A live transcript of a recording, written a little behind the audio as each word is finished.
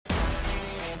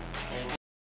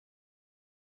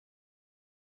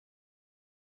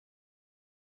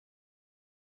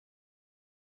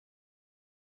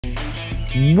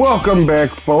Welcome back,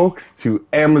 folks, to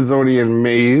Amazonian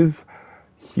Maze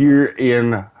here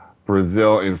in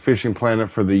Brazil in Fishing Planet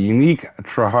for the unique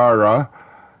Trahira.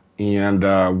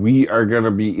 And we are going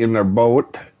to be in a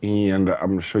boat, and I'm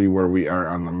going to show you where we are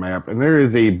on the map. And there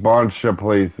is a bunch of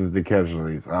places to catch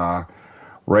these.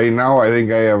 Right now, I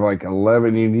think I have like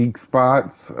 11 unique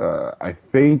spots. I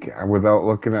think, without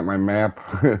looking at my map,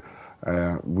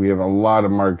 we have a lot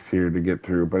of marks here to get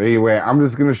through. But anyway, I'm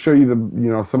just going to show you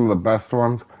some of the best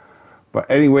ones. But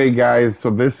anyway, guys, so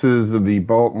this is the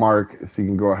boat mark, so you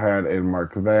can go ahead and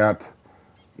mark that.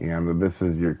 And this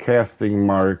is your casting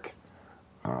mark.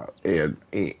 And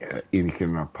you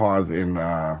can pause in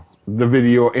the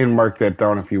video and mark that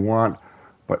down if you want.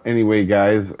 But anyway,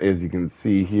 guys, as you can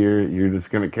see here, you're just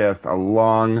going to cast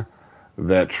along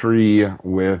that tree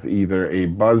with either a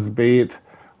buzz bait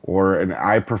or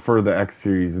I prefer the X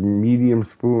Series medium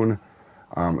spoon.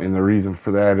 And the reason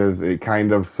for that is it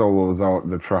kind of solos out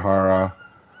the Trahira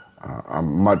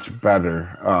much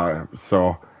better.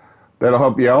 So that'll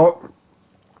help you out.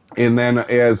 And then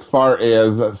as far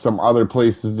as some other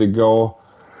places to go,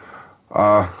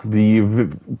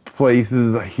 the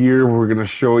places here we're going to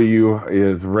show you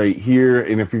is right here.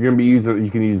 And if you're going to be using, you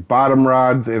can use bottom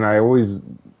rods, and I always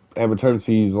have a tendency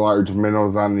to use large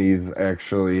minnows on these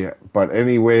actually. But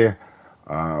anyway,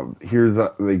 here's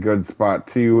the good spot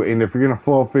too. And if you're going to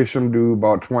flow fish them, do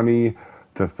about 20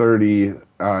 to 30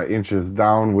 inches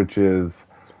down, which is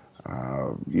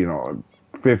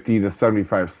 50 to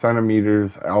 75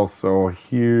 centimeters. Also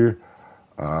here,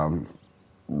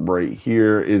 right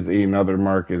here is another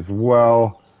mark as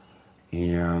well.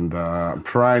 And I'm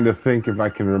trying to think if I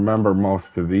can remember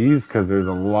most of these because there's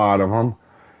a lot of them.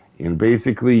 And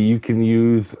basically you can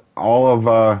use all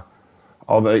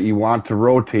that you want to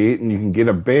rotate, and you can get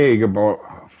a bag about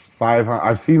 500.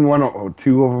 I've seen one or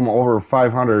two of them over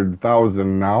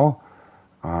 500,000 now.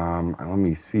 Let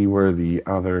me see where the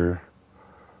other,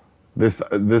 this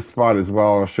spot as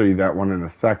well. I'll show you that one in a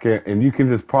second. And you can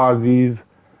just pause these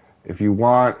if you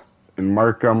want and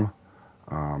mark them.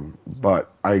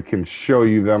 But I can show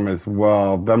you them as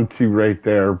well. Them two right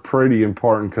there are pretty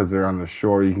important because they're on the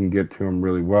shore. You can get to them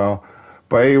really well.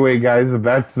 But anyway, guys,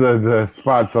 that's the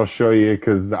spots I'll show you,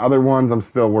 because the other ones I'm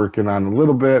still working on a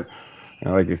little bit.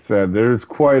 And like I said, there's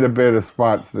quite a bit of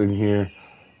spots in here.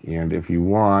 And if you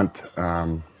want,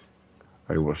 I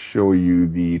will show you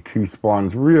the two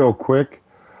spawns real quick.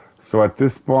 So at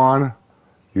this spawn,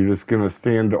 you're just going to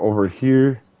stand over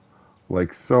here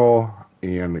like so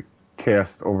and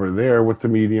cast over there with the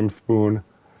medium spoon.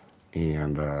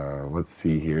 And let's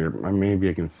see here, maybe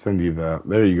I can send you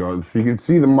there you go. So you can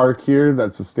see the mark here.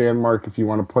 That's a stand mark if you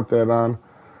want to put that on.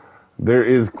 There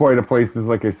is quite a places,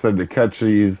 like I said, to catch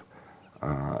these.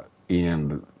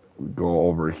 And go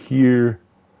over here.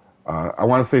 I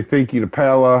want to say thank you to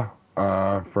Pala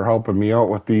for helping me out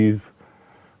with these.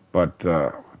 But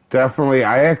definitely,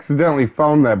 I accidentally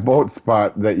found that boat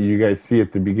spot that you guys see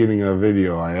at the beginning of the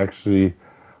video. I actually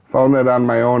found that on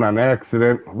my own on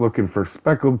accident, looking for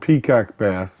speckled peacock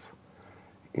bass.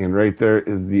 And right there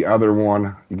is the other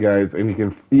one, you guys. And you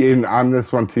can, and on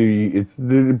this one too,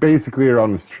 they're basically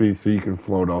around this tree, so you can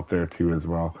float out there too as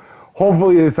well.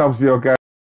 Hopefully this helps you out, guys.